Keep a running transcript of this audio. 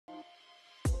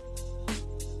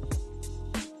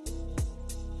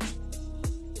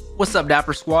What's up,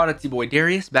 Dapper Squad? It's your boy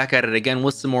Darius, back at it again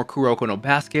with some more Kuroko no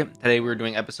Basket. Today we're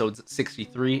doing episodes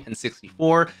 63 and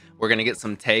 64. We're going to get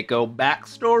some TEIKO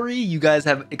backstory. You guys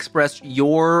have expressed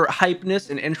your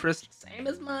hypeness and interest, same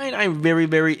as mine. I'm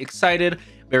very excited.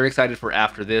 Very excited for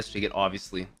after this to get,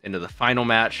 obviously, into the final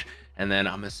match. And then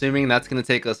I'm assuming that's going to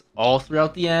take us all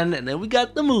throughout the end. And then we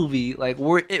got the movie. Like,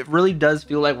 it really does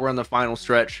feel like we're in the final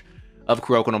stretch of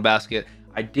Kuroko no Basket.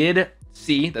 I did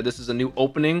see that this is a new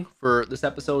opening for this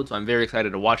episode, so I'm very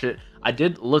excited to watch it. I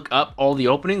did look up all the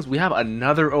openings. We have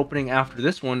another opening after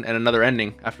this one and another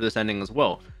ending after this ending as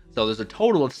well. So there's a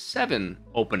total of 7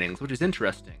 openings, which is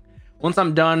interesting. Once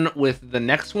I'm done with the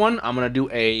next one, I'm going to do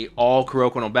a all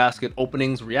Kuroko no Basket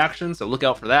openings reaction, so look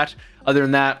out for that. Other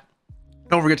than that,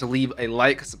 don't forget to leave a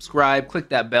like, subscribe, click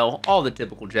that bell, all the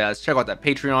typical jazz. Check out that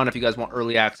Patreon if you guys want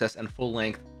early access and full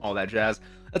length, all that jazz.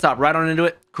 Let's hop right on into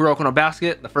it. Kuroko no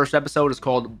Basket. The first episode is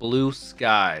called Blue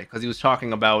Sky, because he was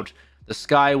talking about the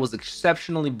sky was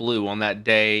exceptionally blue on that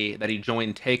day that he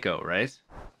joined TEIKO, right?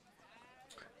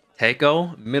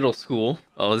 TEIKO, middle school.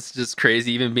 Oh, this is just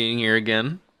crazy even being here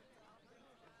again.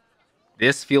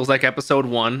 This feels like episode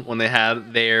 1 when they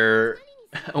had their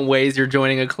ways you're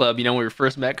joining a club. You know, when we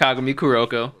first met Kagami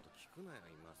Kuroko.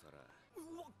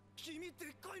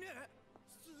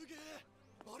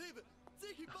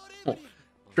 Oh,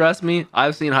 trust me,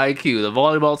 I've seen Haikyuu. The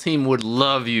volleyball team would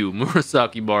love you,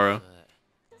 Murasaki Bara.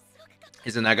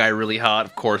 Isn't that guy really hot?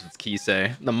 Of course, it's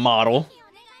Kisei, the model.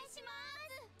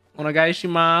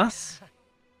 Onegaishimasu.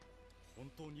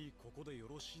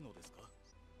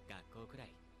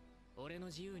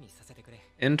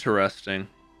 Interesting.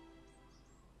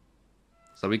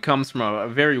 So he comes from a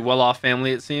very well-off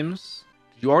family, it seems.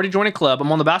 You already joined a club.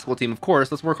 I'm on the basketball team, of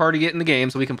course. Let's work hard to get in the game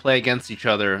so we can play against each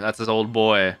other. That's his old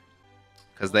boy.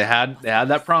 Because they had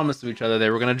that promise to each other.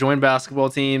 They were going to join basketball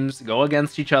teams, go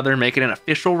against each other, make it an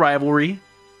official rivalry.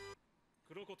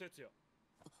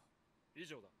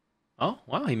 Oh,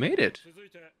 wow, he made it.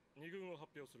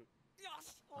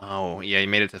 Oh, yeah, he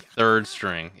made it to 3rd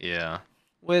string. Yeah.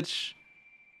 Which,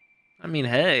 I mean,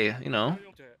 hey, you know.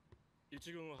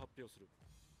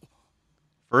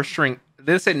 1st string.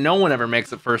 They said no one ever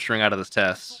makes it 1st string out of this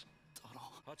test.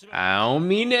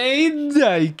 Aomine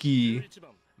Daiki.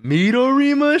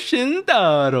 Midorima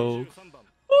Shintaro.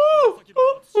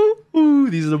 Ooh,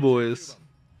 these are the boys.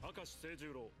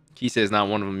 Kisei is not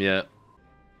one of them yet.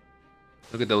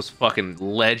 Look at those fucking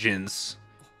legends.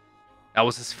 That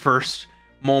was his first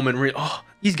moment. Oh,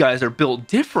 these guys are built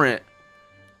different.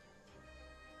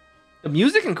 The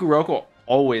music in Kuroko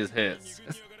always hits.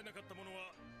 It's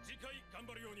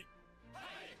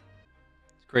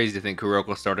crazy to think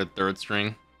Kuroko started 3rd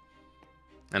string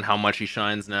and how much he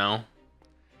shines now.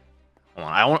 Hold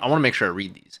on, I want to make sure I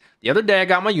read these. The other day I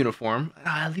got my uniform.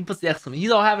 He puts the exclamation.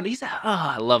 He's all having.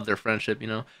 I love their friendship. You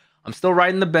know, I'm still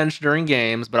riding the bench during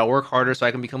games, but I'll work harder so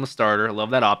I can become a starter. I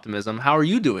love that optimism. How are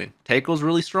you doing? TEIKO's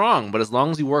really strong, but as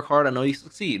long as you work hard, I know you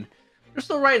succeed. They're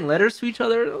still writing letters to each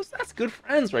other. That's good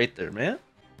friends right there, man.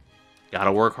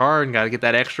 Gotta work hard and gotta get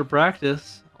that extra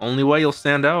practice. Only way you'll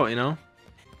stand out, you know.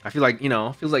 I feel like, you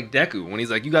know, feels like Deku when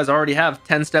he's like, you guys already have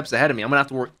 10 steps ahead of me. I'm gonna have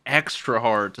to work extra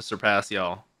hard to surpass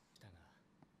y'all.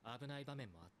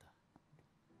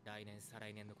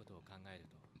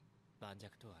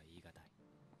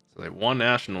 So they won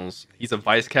nationals. He's a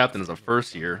vice captain as a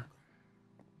 1st year.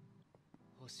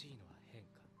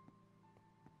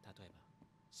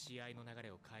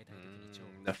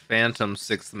 The Phantom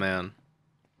 6th man.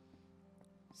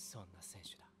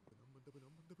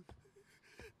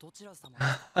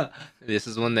 This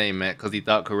is when they met because he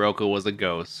thought Kuroko was a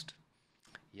ghost.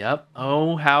 Yep.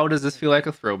 Oh, how does this feel like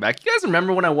a throwback? You guys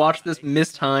remember when I watched this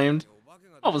mistimed?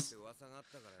 I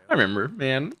remember,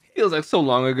 man. It feels like so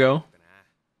long ago.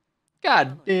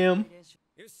 God damn.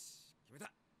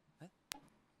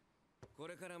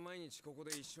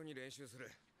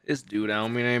 This dude,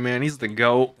 Aomine, man, he's the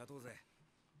GOAT.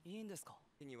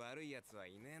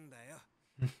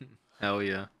 Hell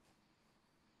yeah.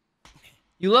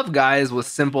 You love guys with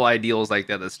simple ideals like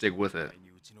that stick with it.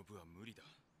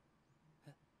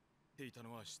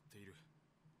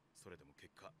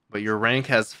 But your rank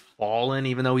has fallen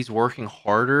even though he's working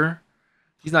harder?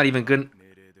 He's not even good.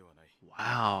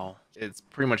 Wow. It's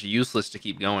pretty much useless to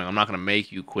keep going. I'm not going to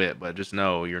make you quit, but just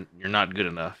know you're not good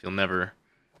enough. You'll never...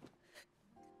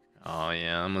 Oh,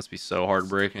 yeah. That must be so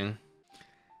heartbreaking.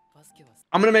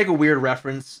 I'm going to make a weird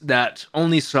reference that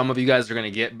only some of you guys are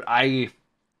going to get, but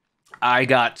I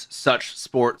got such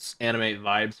sports anime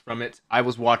vibes from it. I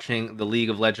was watching the League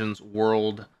of Legends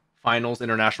World Finals,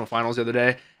 International Finals the other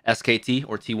day. SKT,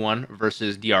 or T1,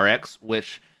 versus DRX,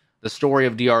 which the story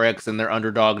of DRX and their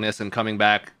underdogness and coming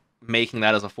back making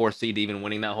that as a 4th seed, even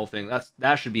winning that whole thing.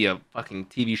 That should be a fucking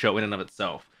TV show in and of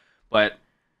itself. But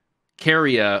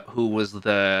Carria, who was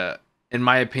in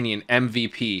my opinion,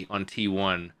 MVP on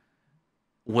T1,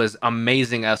 was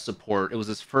amazing as support. It was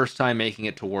his first time making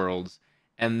it to Worlds,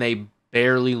 and they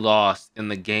barely lost in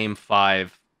the game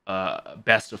 5,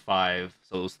 best of 5.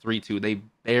 So it was 3-2. They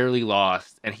barely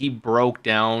lost, and he broke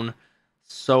down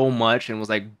so much and was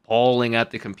like bawling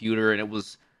at the computer, and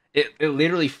it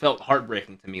literally felt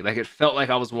heartbreaking to me. Like, it felt like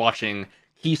I was watching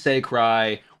Hisei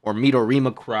cry or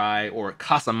Midorima cry or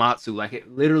Kasamatsu. Like,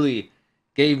 it literally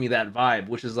gave me that vibe,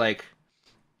 which is like,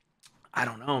 I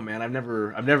don't know, man. I've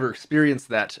never experienced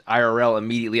that IRL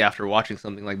immediately after watching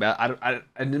something like that.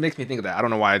 It makes me think of that. I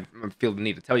don't know why I feel the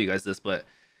need to tell you guys this, but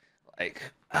like,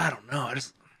 I don't know.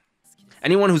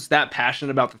 Anyone who's that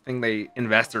passionate about the thing they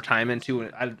invest their time into,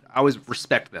 I always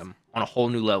respect them on a whole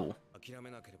new level.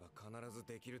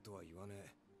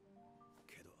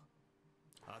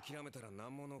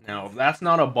 Now, if that's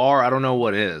not a bar, I don't know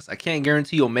what is. I can't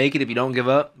guarantee you'll make it if you don't give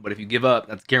up, but if you give up,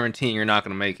 that's guaranteeing you're not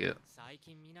going to make it.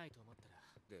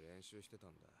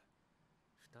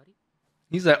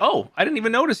 He's like, oh, I didn't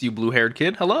even notice you, blue-haired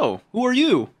kid. Hello, who are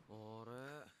you?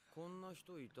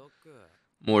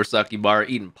 More sake bar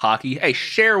eating Pocky. Hey,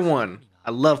 share one.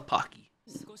 I love Pocky.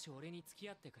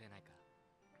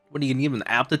 What are you gonna give him, the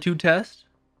aptitude test?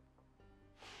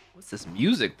 What's this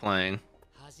music playing?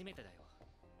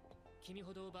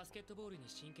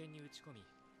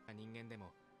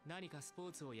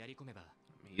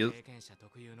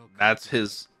 That's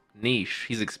his niche.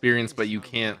 He's experienced, but you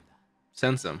can't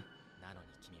sense him.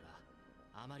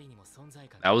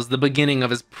 That was the beginning of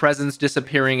his presence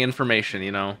disappearing information,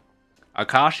 you know.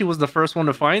 Akashi was the first one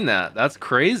to find that. That's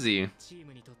crazy.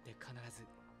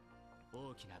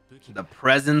 The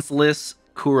presence-less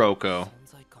Kuroko.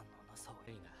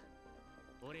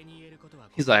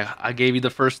 He's like, I gave you the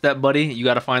first step, buddy. You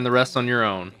gotta find the rest on your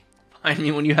own. Find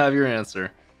me when you have your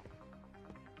answer.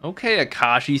 Okay,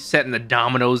 Akashi, setting the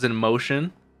dominoes in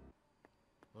motion.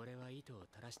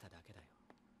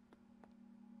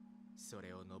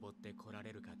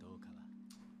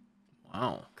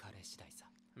 Wow.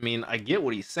 I mean, I get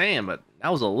what he's saying, but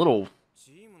that was a little,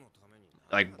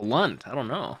 like, blunt. I don't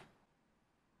know.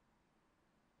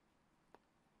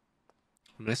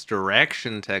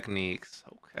 Misdirection techniques.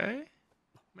 Okay.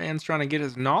 Man's trying to get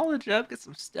his knowledge up, get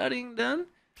some studying done.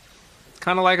 It's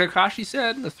kind of like Akashi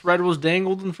said. The thread was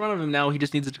dangled in front of him. Now he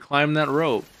just needs to climb that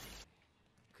rope.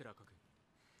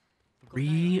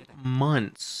 3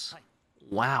 months.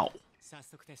 Wow.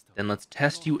 Then let's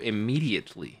test you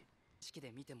immediately.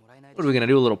 What are we going to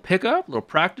do? A little pickup? A little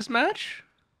practice match?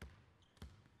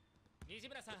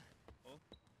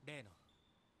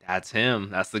 That's him.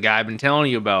 That's the guy I've been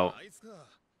telling you about.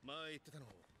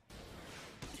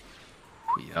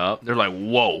 Yup. They're like,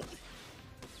 whoa.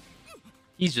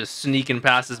 He's just sneaking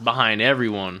passes behind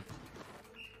everyone.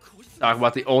 Talk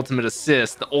about the ultimate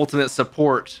assist, the ultimate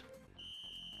support.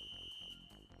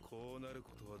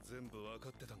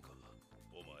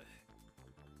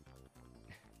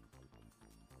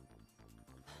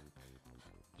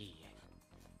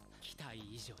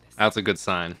 That's a good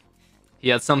sign. He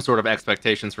had some sort of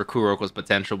expectations for Kuroko's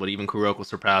potential, but even Kuroko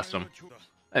surpassed him.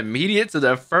 Immediate to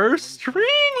the first string,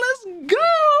 let's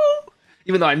go!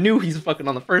 Even though I knew he's fucking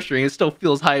on the first string, it still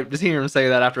feels hype to hear him say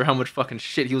that after how much fucking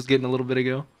shit he was getting a little bit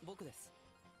ago.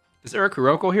 Is there a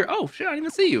Kuroko here? Oh shit, I didn't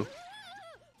even see you.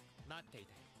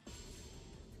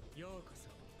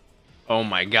 Oh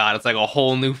my god, it's like a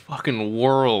whole new fucking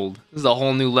world. This is a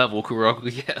whole new level,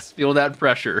 Kuroko. Yes, feel that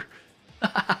pressure.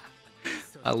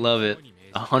 I love it.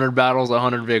 100 battles,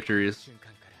 100 victories.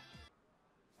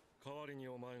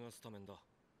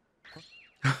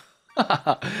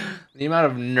 The amount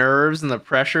of nerves and the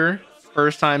pressure.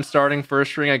 First time starting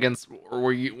first string against, or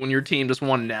when your team just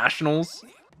won nationals.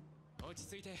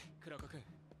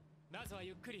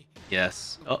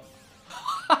 Yes. Oh.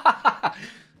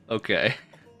 Okay.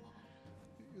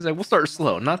 He's like, we'll start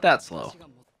slow, not that slow.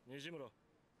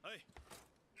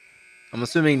 I'm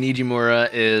assuming Nijimura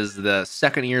is the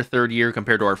 2nd year, 3rd year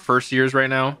compared to our 1st years right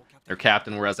now. They're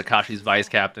captain, whereas Akashi's vice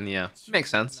captain. Yeah, makes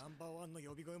sense.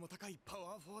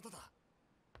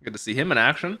 Good to see him in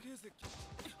action.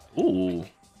 Ooh.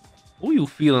 Ooh, you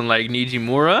feeling like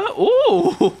Nijimura?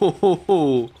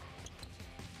 Ooh.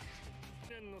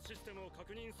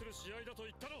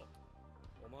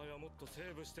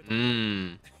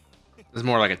 This is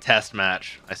more like a test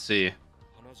match. I see.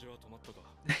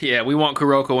 Yeah, we want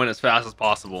Kuroko in as fast as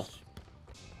possible.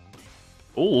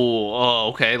 Ooh, oh,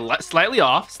 okay. Slightly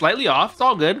off. Slightly off. It's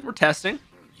all good. We're testing.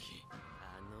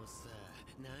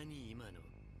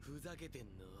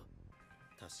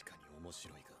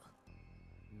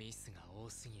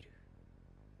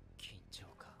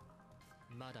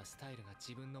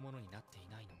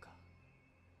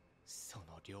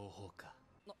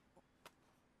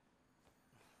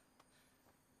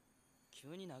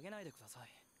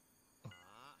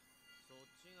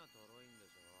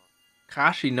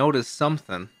 Akashi noticed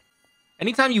something.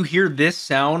 Anytime you hear this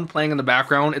sound playing in the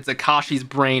background, it's Akashi's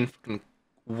brain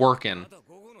working.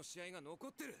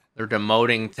 They're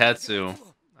demoting Tetsu.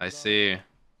 I see.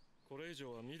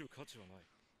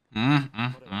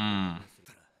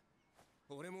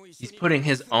 He's putting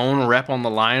his own rep on the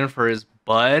line for his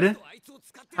bud.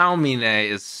 Haomine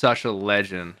is such a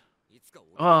legend.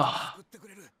 Oh,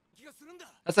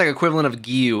 that's like equivalent of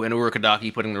Gyu and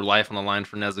Urukadaki putting their life on the line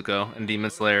for Nezuko and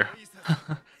Demon Slayer.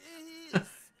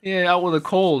 Yeah, out with a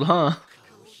cold, huh?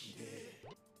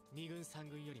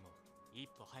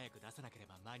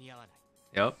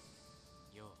 Yep.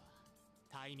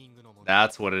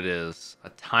 That's what it is. A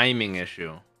timing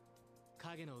issue.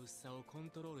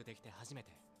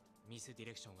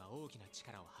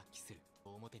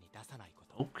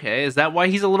 Okay, is that why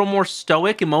he's a little more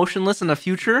stoic, emotionless in the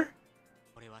future?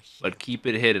 But keep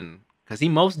it hidden. Because he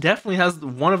most definitely has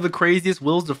one of the craziest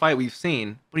wills to fight we've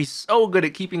seen. But he's so good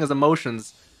at keeping his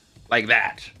emotions like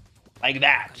that. Like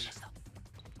that.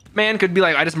 Man could be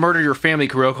like, I just murdered your family,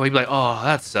 Kuroko. He'd be like, oh,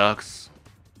 that sucks.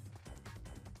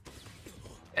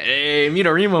 Hey,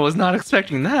 Midorima was not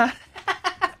expecting that.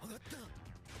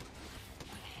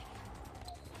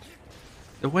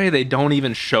 The way they don't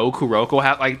even show Kuroko,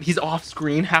 like he's off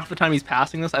screen half the time he's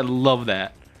passing this. I love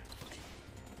that.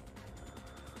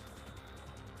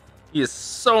 He is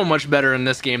so much better in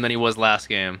this game than he was last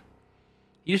game.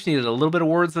 He just needed a little bit of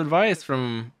words of advice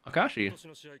from Akashi.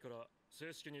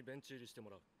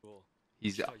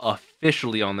 He's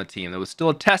officially on the team. There was still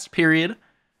a test period,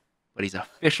 but he's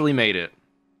officially made it.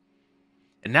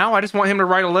 And now I just want him to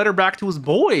write a letter back to his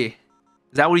boy.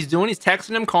 Is that what he's doing? He's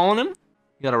texting him, calling him?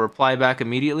 You gotta reply back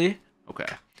immediately? Okay.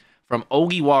 From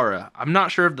Ogiwara. I'm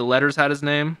not sure if the letters had his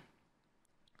name.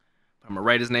 I'm gonna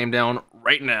write his name down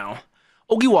right now.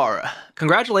 Ogiwara,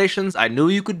 congratulations. I knew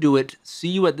you could do it. See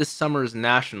you at this summer's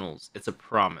nationals. It's a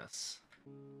promise.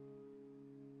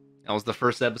 That was the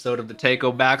first episode of the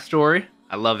TEIKO backstory.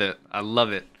 I love it. I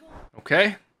love it.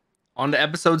 Okay. On to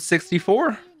episode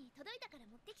 64.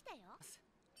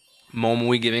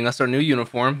 Momoi giving us our new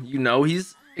uniform. You know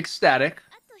he's ecstatic.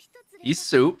 He's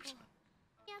souped.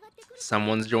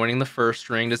 Someone's joining the first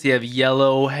ring. Does he have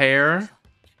yellow hair?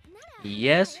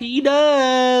 Yes, he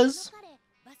does.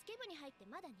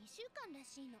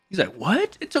 He's like,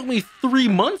 what? It took me 3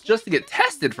 months just to get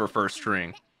tested for first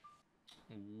string.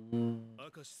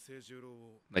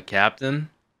 The captain.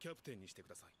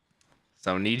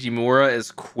 So Nijimura is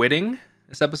quitting.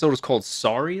 This episode is called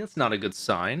Sorry. That's not a good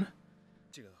sign.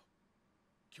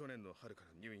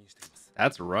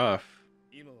 That's rough.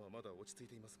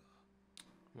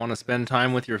 Want to spend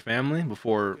time with your family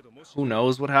before who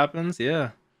knows what happens?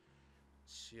 Yeah.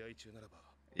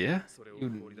 Yeah.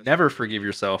 You never forgive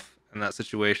yourself in that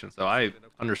situation, so I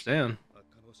understand.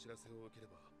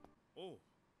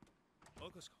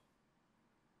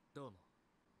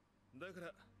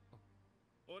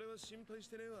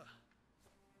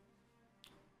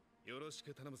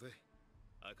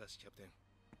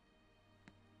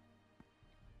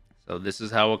 So this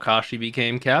is how Akashi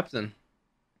became captain.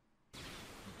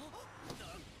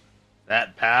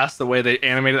 That pass, the way they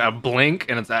animated a blink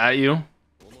and it's at you.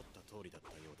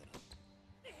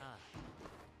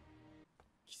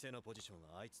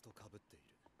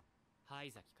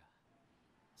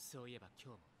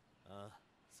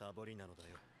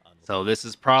 So this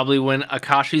is probably when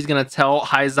Akashi's gonna tell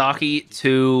Haizaki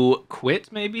to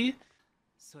quit, maybe?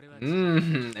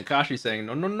 Akashi saying,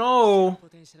 no, no, no.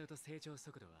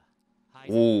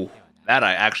 Ooh, that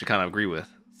I actually kind of agree with.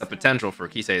 The potential for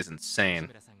Kisei is insane.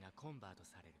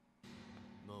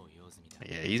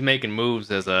 Yeah, he's making moves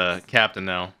as a captain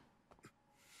now.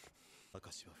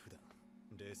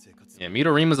 Yeah,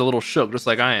 Midorima's a little shook, just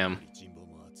like I am.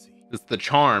 It's the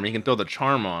charm. He can throw the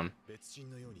charm on.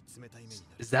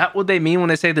 Is that what they mean when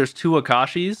they say there's two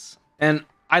Akashis? And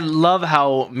I love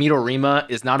how Midorima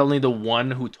is not only the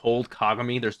one who told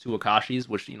Kagami there's two Akashis,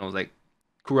 which, you know, is like,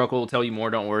 Kuroko will tell you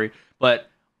more, don't worry. But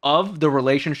of the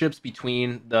relationships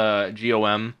between the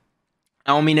GOM,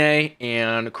 Aomine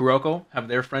and Kuroko have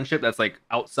their friendship that's like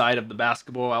outside of the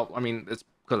basketball. I mean, it's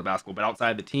because of basketball, but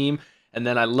outside the team. And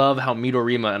then I love how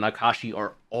Midorima and Akashi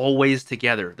are always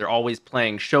together. They're always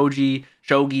playing shogi.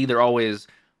 They're always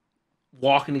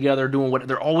walking together, doing what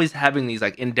they're always having these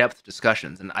like in-depth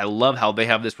discussions. And I love how they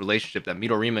have this relationship that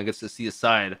Midorima gets to see a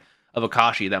side of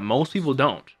Akashi that most people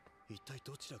don't.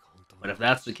 But if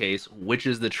that's the case, which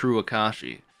is the true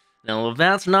Akashi? Now, if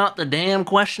that's not the damn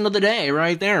question of the day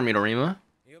right there, Midorima.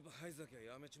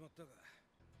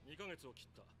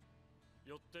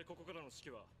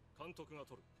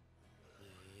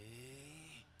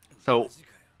 So,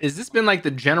 is this been like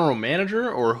the general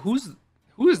manager, or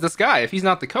who is this guy if he's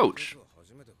not the coach?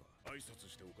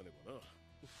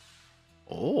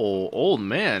 Oh, old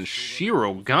man,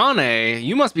 Shirogane.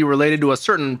 You must be related to a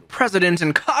certain president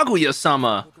in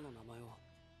Kaguya-sama.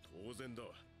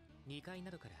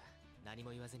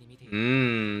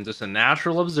 Just a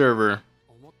natural observer.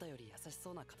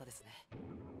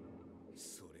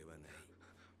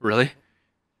 Really?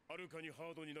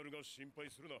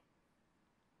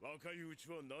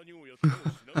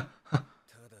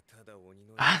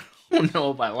 I don't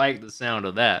know if I like the sound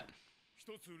of that.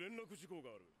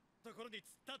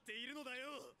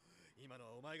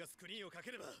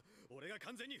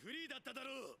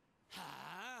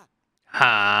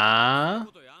 Huh?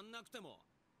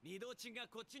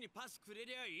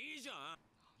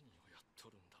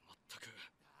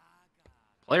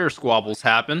 Player squabbles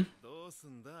happen.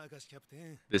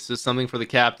 This is something for the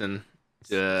captain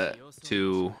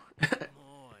to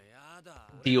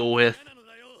deal with.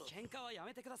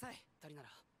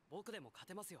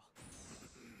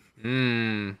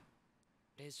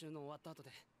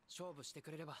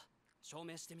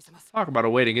 Talk about a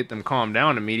way to get them calmed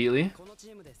down immediately.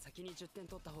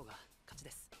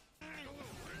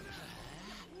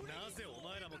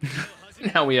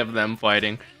 Now we have them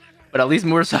fighting. But at least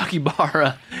Murasaki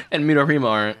Bara and Midorima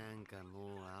aren't.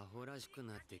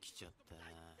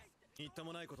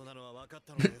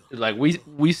 Like,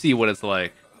 we see what it's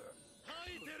like.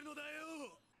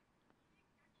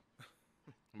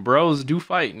 Bros do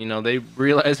fight, you know, they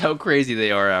realize how crazy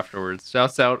they are afterwards.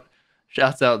 Shouts out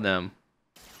them.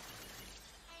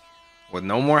 With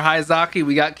no more Haizaki,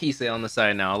 we got Kisei on the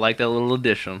side now. I like that little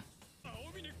addition.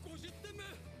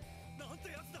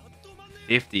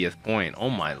 50th point. Oh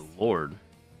my lord.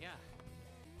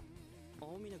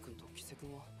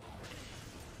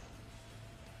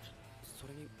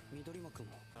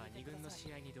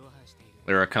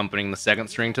 They're accompanying the second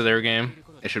string to their game.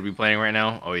 They should be playing right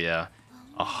now. Oh yeah.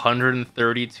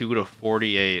 132 to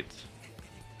 48.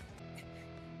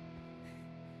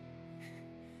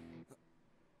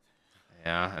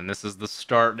 Yeah, and this is the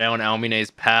start down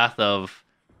Aomine's path of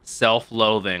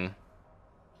self-loathing.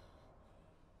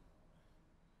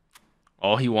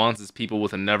 All he wants is people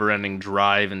with a never-ending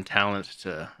drive and talent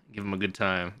to give him a good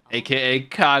time. AKA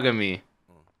Kagami.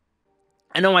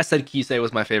 I know I said Kisei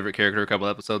was my favorite character a couple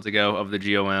episodes ago of the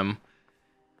GOM,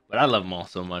 but I love them all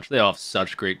so much. They all have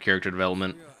such great character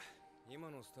development.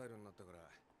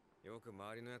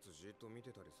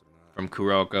 From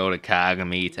Kuroko to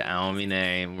Kagami to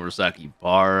Aomine, Murasaki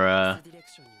Bara.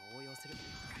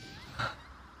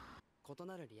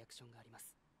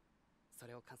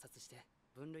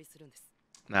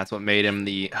 That's what made him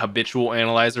the habitual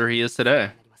analyzer he is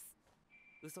today.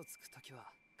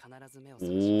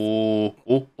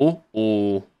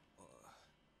 Oh.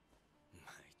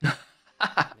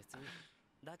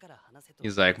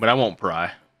 He's like, but I won't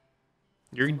pry.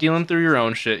 You're dealing through your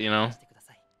own shit, you know?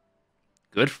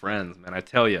 Good friends, man, I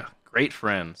tell you. Great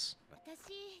friends.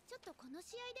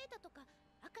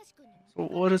 So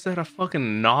what is that, a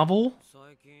fucking novel?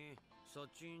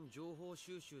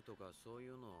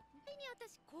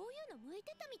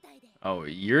 Oh,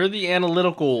 you're the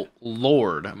analytical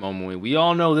lord, Momoi. We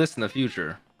all know this in the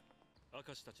future.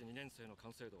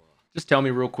 Just tell me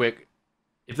real quick.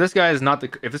 If this guy is not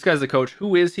if this guy's the coach,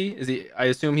 who is he? Is he? I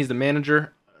assume he's the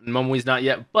manager. Momoi's not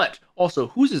yet, but also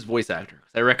who's his voice actor?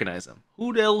 Because I recognize him.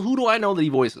 Who do I know that he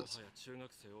voices?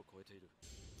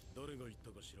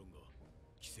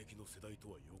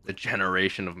 The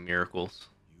generation of miracles.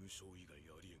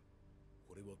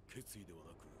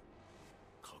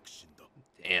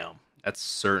 Damn, that's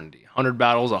certainty. 100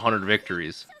 battles, 100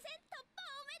 victories.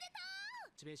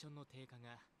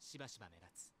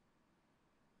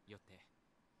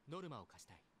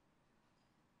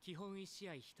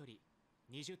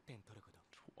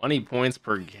 $20 points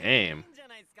per game.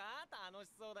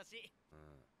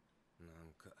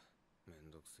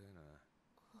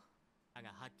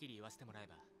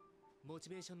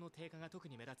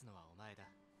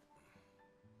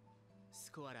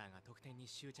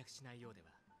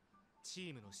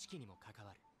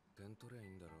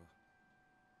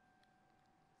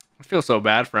 I feel so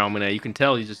bad for Aomine. You can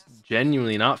tell he's just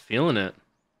genuinely not feeling it.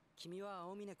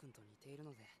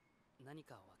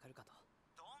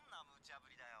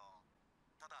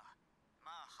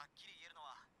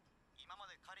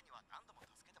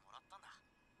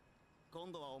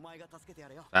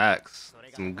 Facts.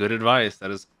 Some good advice.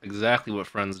 That is exactly what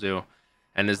friends do.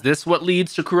 And is this what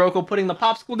leads to Kuroko putting the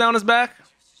popsicle down his back?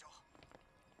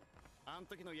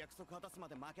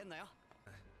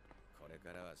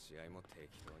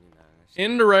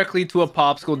 Indirectly to a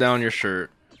popsicle down your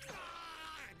shirt.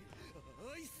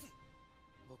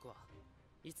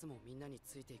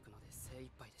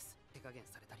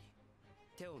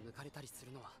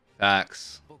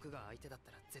 Facts.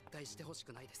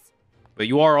 But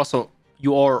you are also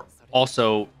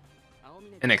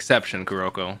an exception,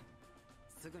 Kuroko.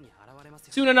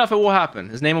 Soon enough it will happen.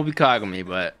 His name will be Kagami,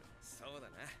 but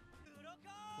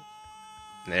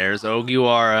there's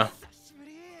Ogiwara.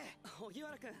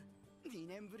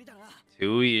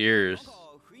 2 years.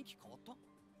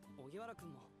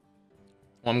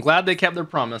 Well, I'm glad they kept their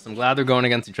promise. I'm glad they're going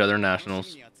against each other in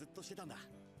nationals.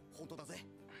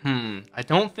 I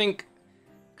don't think...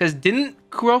 Because didn't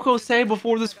Kuroko say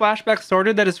before this flashback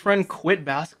started that his friend quit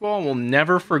basketball and will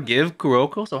never forgive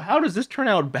Kuroko? So how does this turn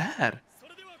out bad?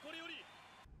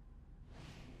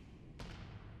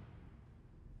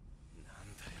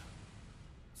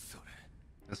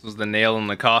 This was the nail in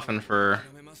the coffin for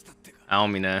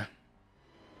Aomine.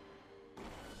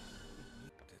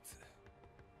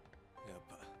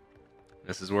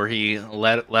 This is where he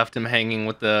left him hanging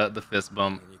with the fist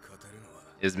bump.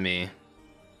 Is me.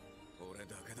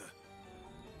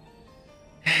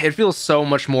 It feels so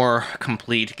much more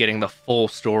complete getting the full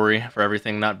story for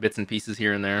everything, not bits and pieces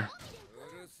here and there.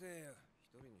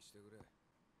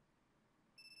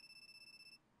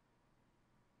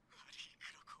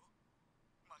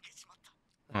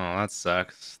 Oh, that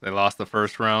sucks. They lost the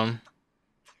first round.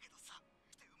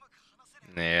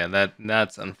 Yeah,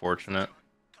 that's unfortunate.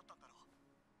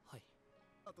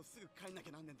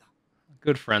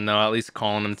 Good friend though, at least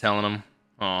calling him, telling him.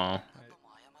 Oh,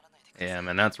 yeah,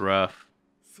 man, that's rough.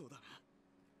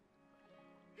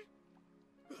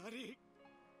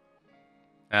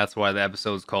 That's why the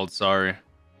episode's called Sorry.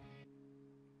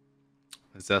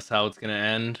 Is that how it's gonna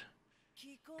end?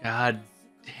 God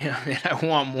damn it, I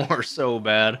want more so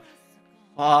bad.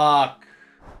 Fuck.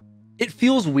 It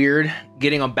feels weird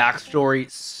getting a backstory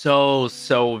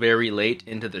so very late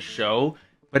into the show,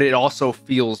 but it also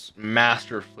feels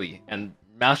masterfully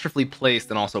placed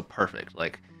and also perfect.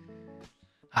 Like,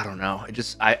 I don't know.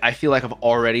 I feel like I've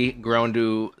already grown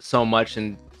to so much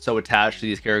and so attached to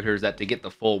these characters that to get the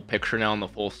full picture now and the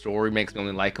full story makes me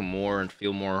only like them more and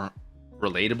feel more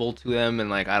relatable to them.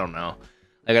 And like, I don't know.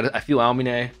 Like, I feel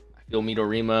Aomine, I feel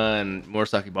Midorima and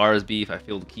Murasaki Bara's beef. I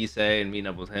feel Kisei and meeting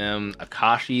up with him.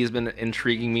 Akashi has been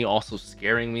intriguing me, also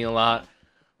scaring me a lot.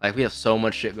 Like, we have so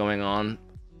much shit going on.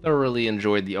 Thoroughly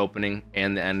enjoyed the opening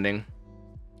and the ending.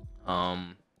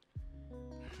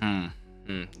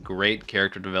 Great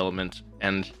character development,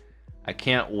 and I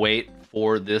can't wait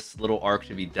for this little arc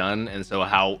to be done, and so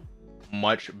how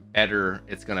much better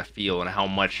it's gonna feel and how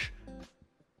much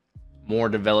more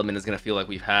development is gonna feel like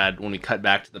we've had when we cut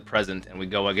back to the present and we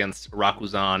go against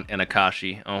Rakuzan and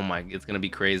Akashi. Oh my, it's gonna be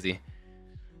crazy.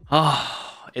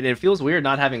 And it feels weird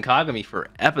not having Kagami for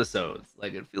episodes.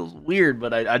 Like, it feels weird,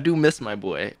 but I do miss my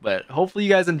boy. But hopefully you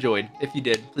guys enjoyed. If you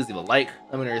did, please leave a like.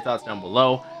 Let me know your thoughts down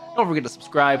below. Don't forget to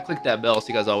subscribe, click that bell so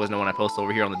you guys always know when I post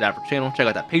over here on the Dapper channel. Check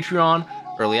out that Patreon,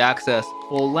 early access,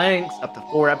 full lengths, up to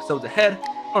 4 episodes ahead.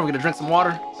 Don't forget to drink some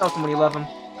water, tell someone you love them.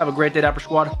 Have a great day, Dapper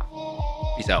Squad.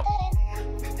 Peace out.